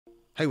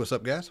Hey, what's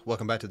up guys?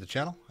 Welcome back to the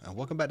channel and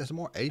welcome back to some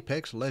more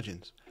Apex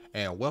Legends.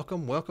 And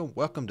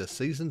welcome to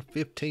season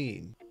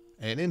 15.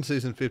 And in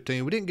season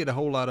 15, we didn't get a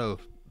whole lot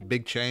of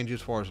big changes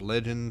as far as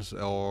legends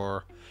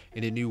or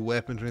any new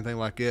weapons or anything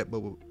like that. But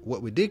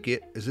what we did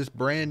get is this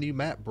brand new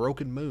map,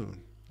 Broken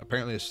Moon.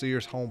 Apparently a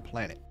Seer's home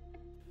planet.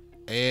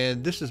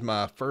 And this is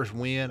my first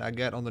win I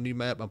got on the new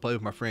map. I played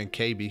with my friend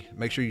Kaybee.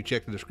 Make sure you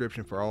check the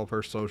description for all of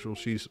her socials.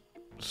 She's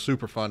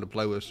super fun to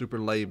play with, super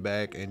laid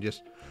back, and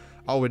just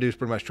all we do is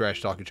pretty much trash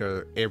talk each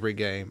other every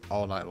game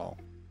all night long.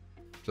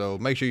 So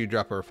make sure you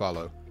drop her a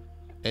follow.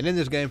 And in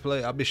this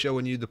gameplay, I'll be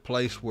showing you the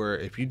place where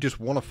if you just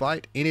want to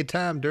fight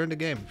anytime during the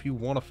game, if you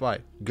want to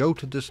fight, go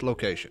to this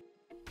location.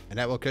 And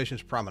that location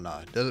is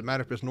Promenade. Doesn't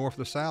matter if it's north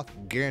or south,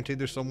 guaranteed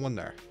there's someone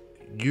there.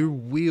 You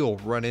will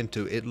run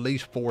into at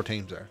least 4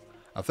 teams there.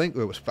 I think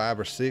it was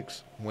 5 or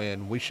 6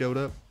 when we showed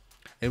up.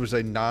 It was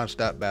a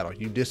non-stop battle.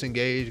 You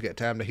disengage, got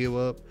time to heal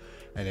up,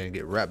 and then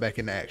get right back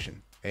into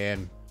action.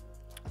 And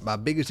my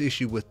biggest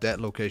issue with that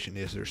location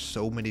is there's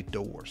so many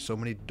doors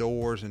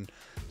and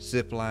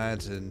zip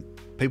lines, and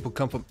people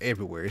come from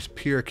everywhere. It's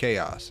pure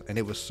chaos, and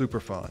it was super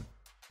fun.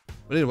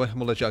 But anyway, I'm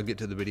gonna let y'all get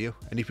to the video.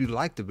 And if you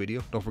like the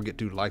video, don't forget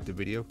to like the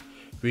video.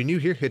 If you're new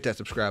here, hit that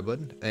subscribe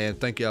button. And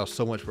thank y'all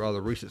so much for all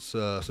the recent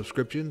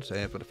subscriptions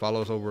and for the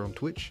follows over on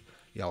Twitch.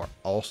 Y'all are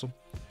awesome.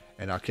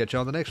 And I'll catch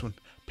y'all on the next one.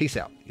 Peace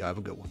out. Y'all have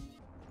a good one.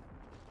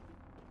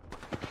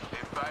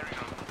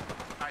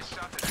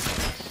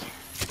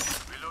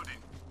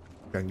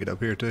 I can get up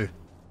here too.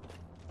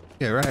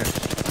 Yeah, right here.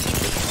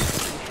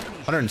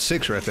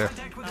 106 right there.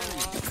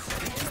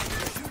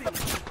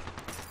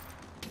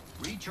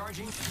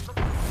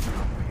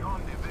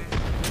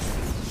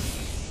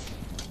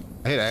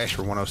 I hit Ash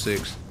for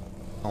 106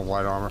 on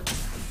white armor.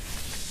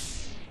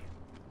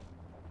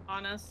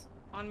 On us,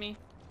 on me.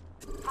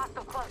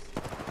 Hostile close.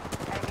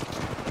 Getting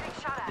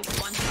shot at. He's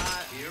one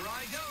shot. Here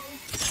I go.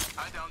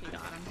 I downed it.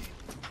 Got him.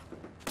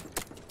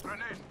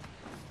 Grenade.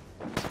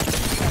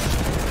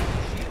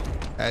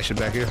 Ash is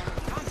back here.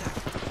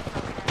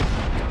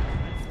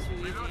 It's too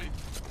easy.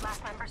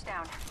 Last members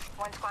down.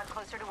 One squad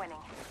closer to winning.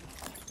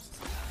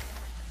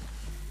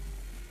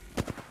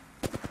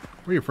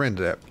 Where your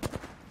friends at?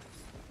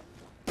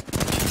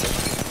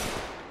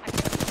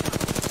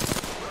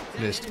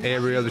 Missed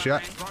every other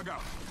shot.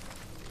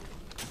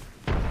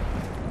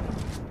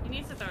 He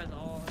needs to throw his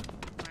ult, in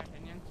my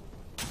opinion.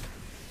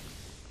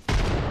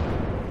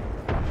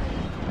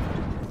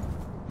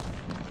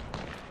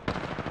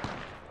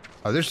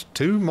 Oh, there's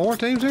 2 more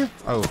teams here?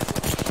 Oh.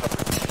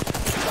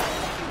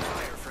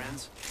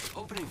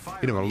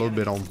 Hit him a little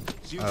bit on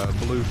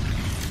blue.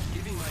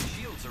 Giving my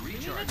shields a Give me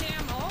recharge. the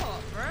damn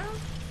ult, bro.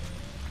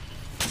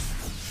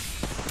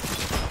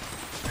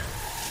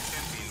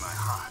 Emptying my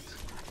heart.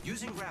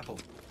 Using grapple.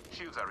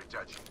 Shields are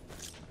recharging.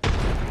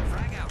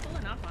 Frag out.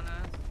 Pulling up on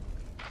us.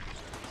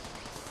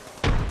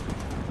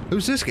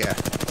 Who's this guy?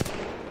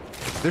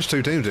 There's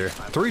 2 teams there.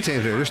 3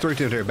 teams there. There's 3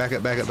 teams there. Back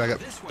up, back up, back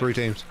up. 3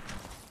 teams.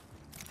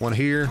 One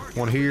here,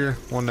 one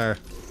there.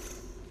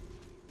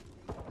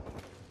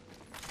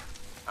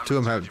 Two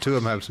of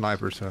them have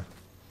snipers, so.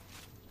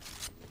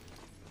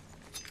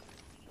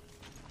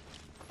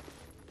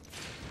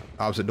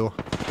 Opposite door.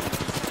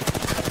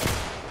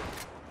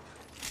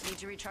 Need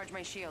to recharge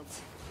my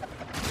shields.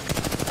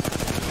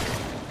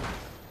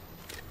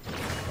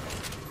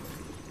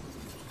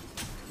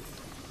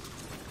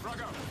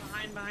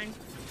 Behind.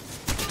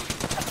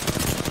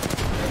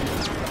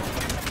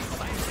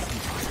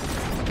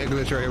 Take a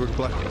glitch right here, we can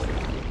play.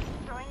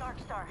 Throwing Arc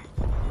Star.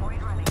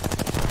 Void running.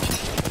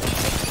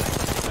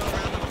 Go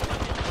around them.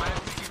 I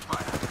am taking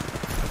fire.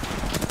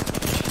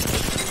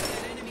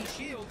 An enemy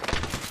shield.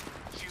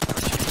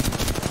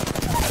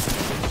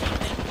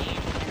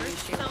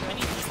 There's so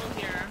many people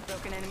here.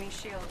 Broken enemy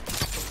shield.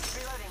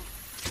 Reloading.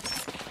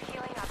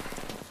 Healing up.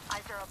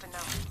 Eyes are open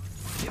now.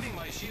 Giving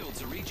my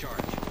shields a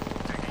recharge.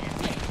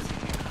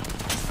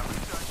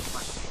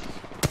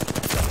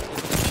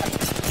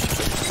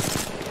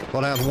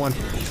 Well, down to 1.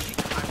 Getting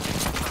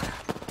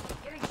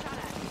shot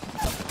at.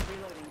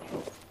 Reloading.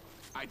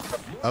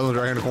 Other one's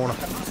right here in the corner.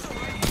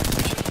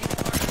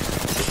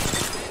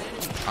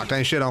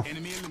 Octane shit on.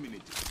 Enemy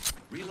eliminated.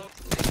 Reload.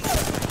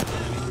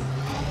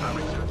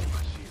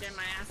 Get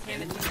my ass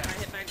handed to me. I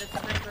hit by this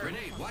sniper.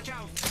 Grenade. Watch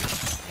out.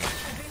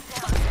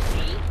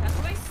 See? That's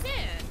what I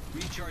said.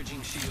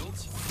 Recharging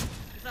shields.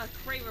 There's a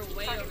Kraber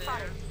way Target over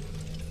spotted. there.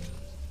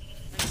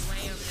 Like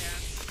way over there.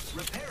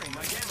 Repairing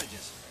my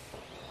damages.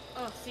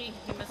 Oh, see,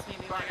 he missed me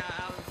because I got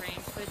out of range.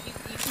 But you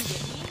can get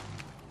me?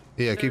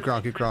 Yeah, keep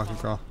crawling, keep crawling, keep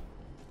crawling.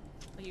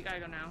 Oh, you gotta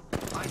go now.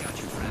 I got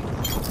you, friend.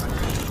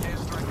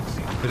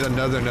 There's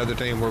another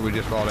team where we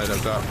just fought at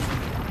up top.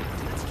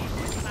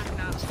 Backing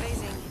up.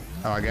 Phasing.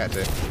 Oh, I got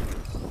that.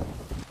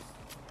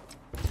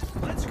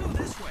 Let's go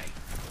this way.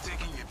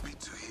 Taking a bit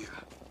to here. I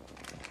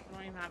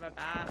don't even have a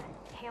bat.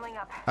 Healing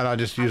up. And I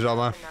just used all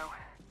mine. No.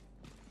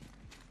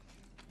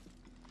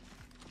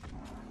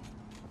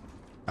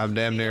 I'm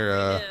damn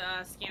near,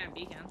 Scan a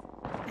beacon.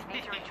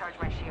 Need to recharge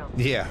my shield.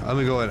 yeah, let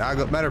me go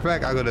ahead. Matter of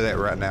fact, I'll go to that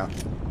right now.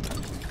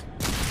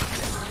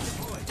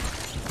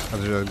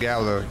 There's a guy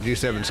with a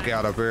G7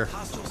 scout up here.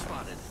 Hostile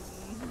spotted.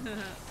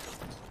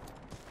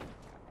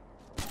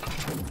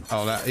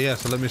 Oh, that, yeah,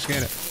 so let me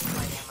scan it.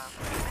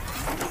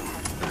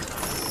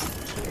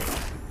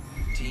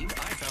 Team,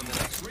 I found the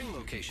next ring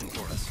location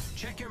for us.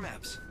 Check your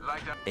maps.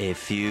 A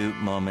few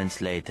moments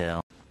later.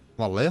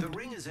 My left? The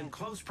ring is in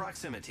close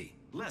proximity.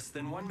 Less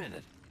than 1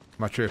 minute.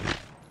 My trip.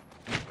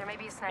 There may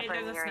be a Hey, sniper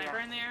in there's the a sniper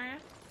area. in the area.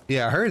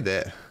 Yeah, I heard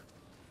that.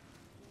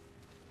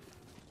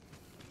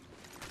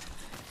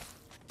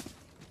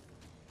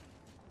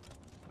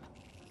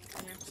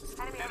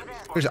 Enemy over there.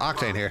 There's an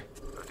octane here.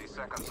 30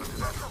 seconds until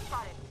Hostile that.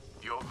 spotted.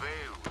 You're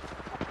veiled.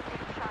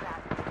 Being shot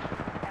at.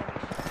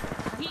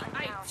 Enemy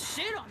I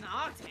shit on the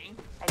octane.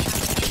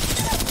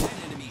 An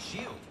enemy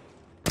shield.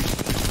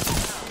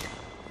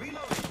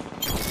 Reloading.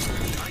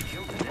 I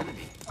killed an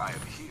enemy. I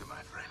am here,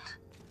 my friend.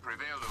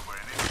 Prevailed over an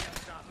enemy.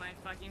 Drop my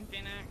fucking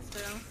phoenix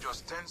too.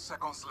 Just 10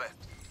 seconds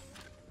left.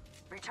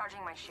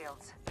 Recharging my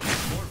shields.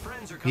 More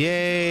friends are coming.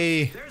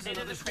 Yay! There's Hey,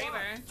 another there's a squad.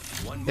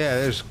 Kraber. One more. Yeah,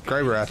 there's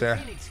Kraber out there.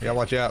 Yeah,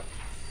 watch out.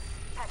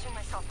 Patching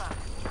myself up.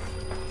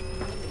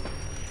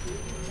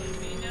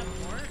 Kaybee in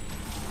port.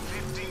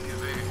 15 is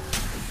there.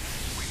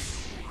 We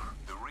do.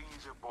 The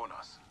ring's upon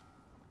us.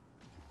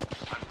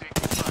 I'm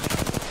taking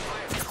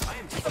fire. I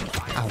am taking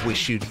fire. I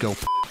wish you'd go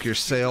f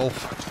yourself.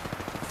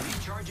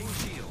 Recharging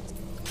shield.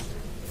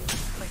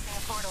 Placing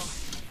a portal.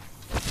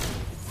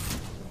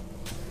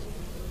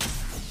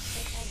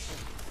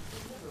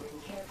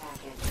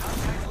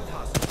 Contact with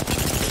hostile.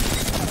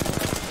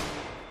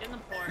 In the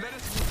port.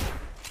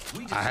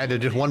 We I had to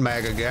just one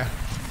mag a guy. Look out,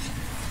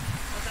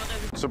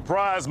 there's a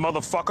Surprise,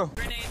 motherfucker.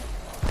 grenade. Did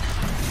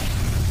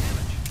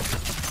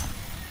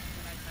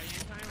I tell you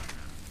in time?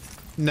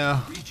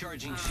 No.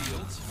 recharging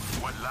shields.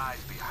 What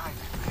lies behind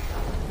it?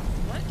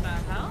 What the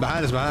hell?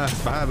 Behind us,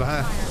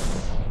 behind.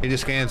 He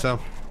just scanned some.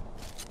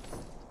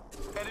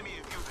 Enemy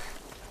in view there.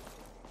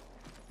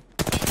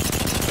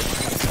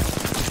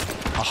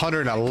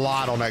 100 and a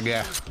lot on that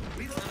guy.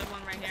 Another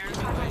one right here.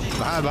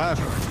 Behind.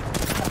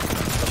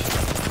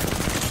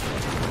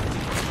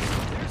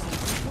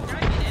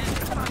 Driving in.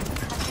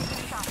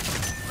 Taking shots.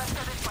 Let's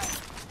go this way.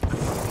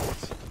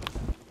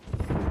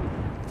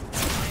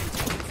 I am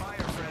taking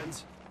fire, friends.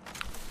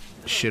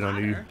 Shit on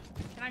you. Ladder.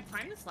 Can I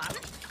climb this ladder?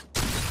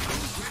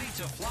 Who's ready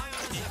to fly on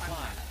a zip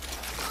line?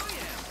 Oh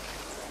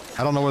yeah.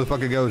 I don't know where the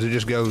fuck it goes. It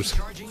just goes.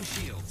 Recharging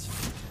shields.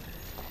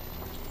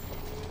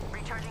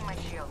 Recharging my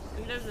shield.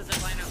 Ooh, there's a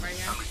zip line up right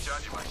here. I'm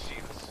recharging my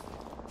shields.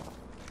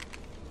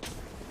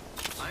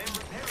 I am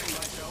repairing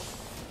myself.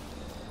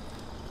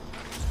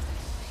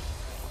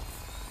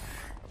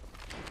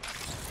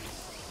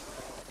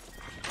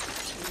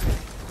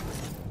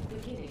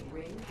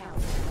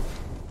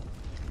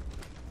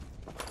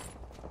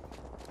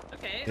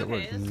 Okay, It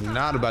was okay. This is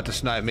not about to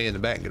snipe me in the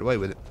back and get away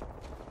with it.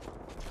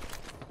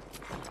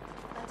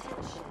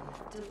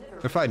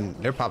 They're fighting.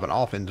 They're popping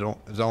off in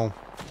zone.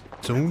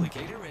 Soon.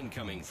 Replicator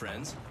incoming,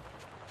 friends.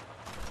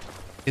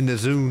 In the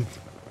zone.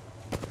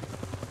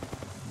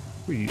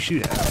 Where you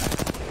shoot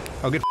at?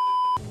 Oh, get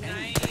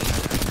nice.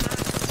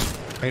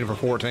 painted for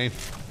 14.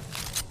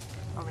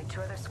 Only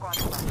 2 other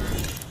squads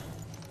left.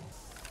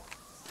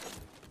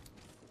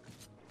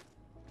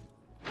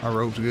 Our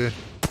rope's good.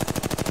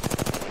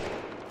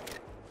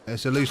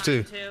 That's at least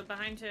 2.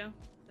 Behind two.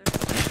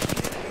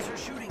 Laser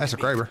shooting. That's a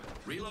at me. Kraber.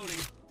 Reloading.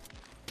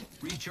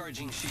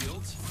 Recharging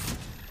shields.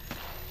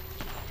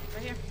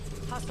 Right here.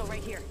 Hostile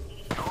right here.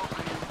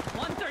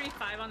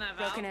 135 on that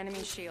valve. Broken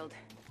enemy shield.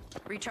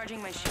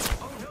 Recharging my shield.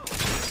 Oh no,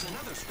 there's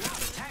another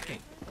squad attacking.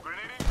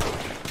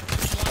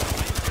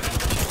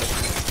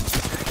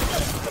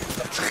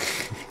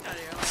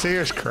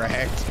 Sear's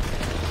cracked.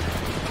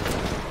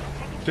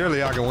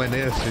 Surely I can win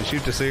this and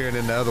shoot the Sear and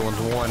then the other one's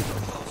one.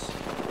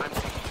 I'm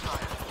taking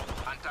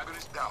fire.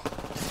 Antagonist down.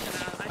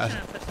 I shouldn't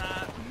have put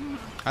that.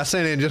 I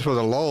sent in just for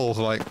the lulls,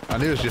 like I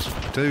knew it was just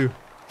 2.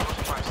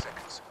 45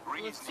 seconds.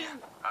 Ring Let's is do. near.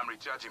 I'm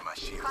recharging my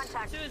shields.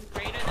 Contact. 2 is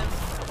greater than.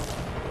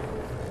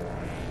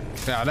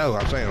 Yeah, I know.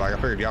 I'm saying like I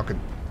figured y'all could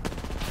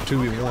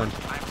 2v1. I'm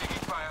taking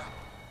fire.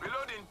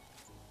 Reloading.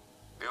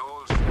 The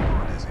whole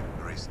squad has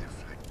embraced the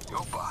flick.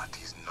 Your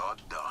party's not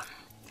done.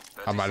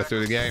 I might have threw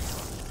the game.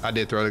 I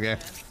did throw the game.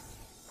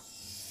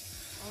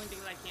 Only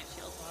because I can't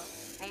shield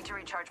swap. Need to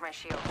recharge my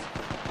shields.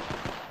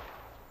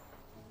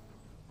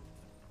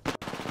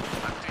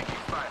 I'm taking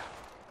fire.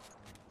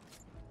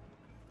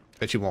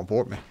 Bet you won't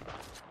port me.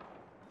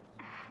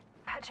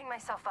 Patching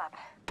myself up.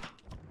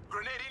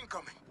 Grenade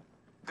incoming.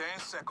 10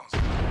 seconds.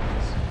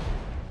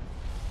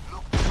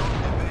 Look,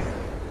 something there.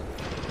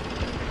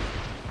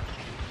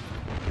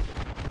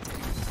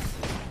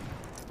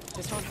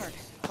 This won't hurt.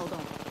 Hold on.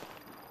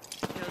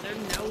 Yo,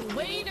 there's no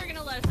way they're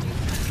gonna let us do that.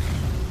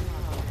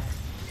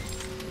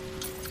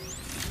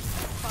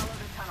 Follow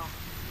the tunnel.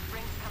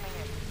 Rings coming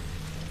in.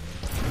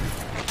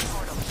 Next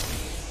portal.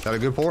 Is that a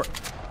good port?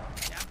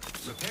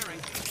 Repairing.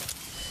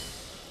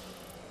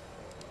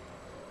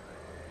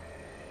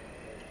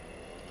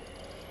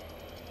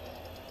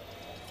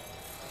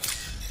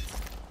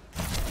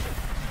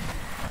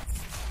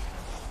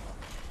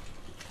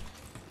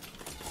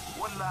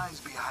 What lies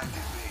behind the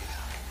veil?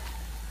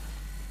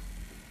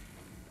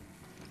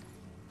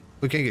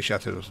 We can't get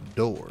shot through those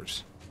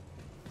doors.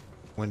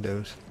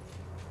 Windows.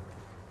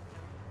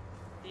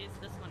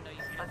 This window you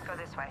can. Let's go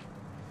this way.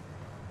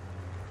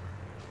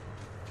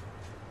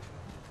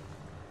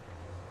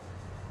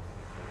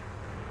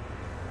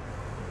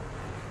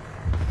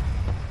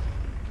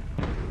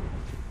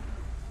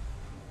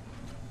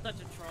 Such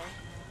a troll.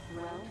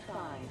 Round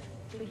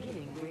 5.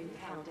 Beginning ring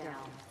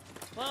countdown.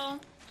 Well,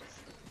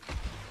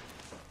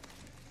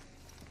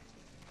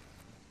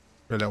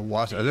 Are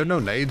there no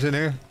nades in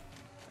here?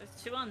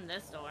 there's 2 on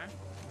this door.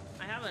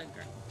 I have a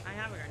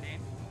grenade.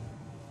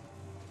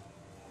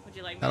 Would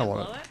you like me I to don't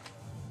blow wanna- it?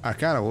 I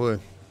kind of would.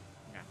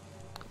 Okay.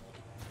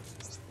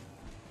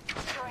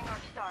 Throwing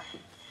North Star.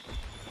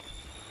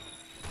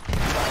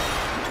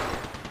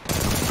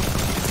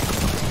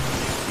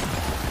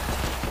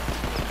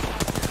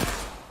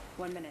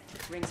 1 minute.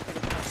 Rings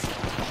critical.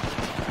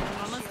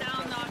 I'm almost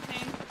down, the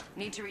octane.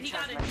 Need to He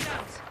recharge got it, my he got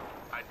shields. it.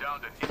 I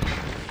downed an enemy.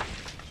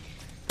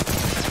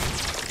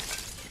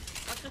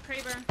 Watch the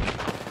Kraber.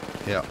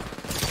 Yeah.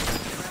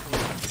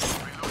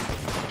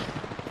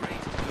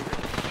 Great.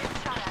 Getting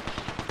shot at.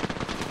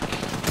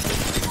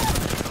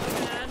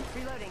 Dead.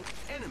 Reloading.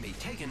 Enemy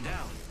taken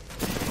down.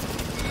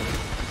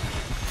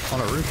 On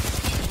a roof.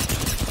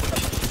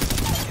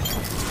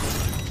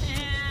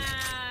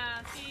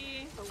 Yeah,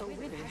 see?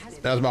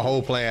 That was my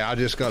whole plan. I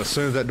just got, as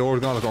soon as that door was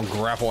gone, I was going to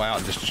grapple out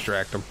and just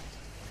distract them.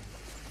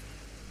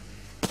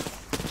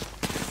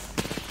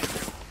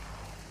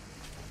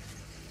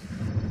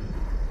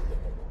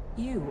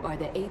 You are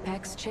the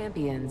Apex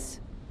champions.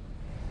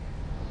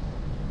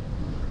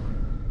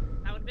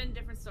 That would have been a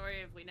different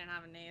story if we didn't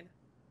have a nade.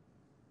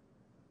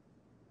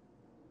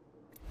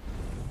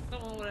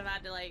 Someone would have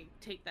had to like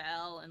take the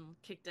L and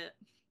kicked it.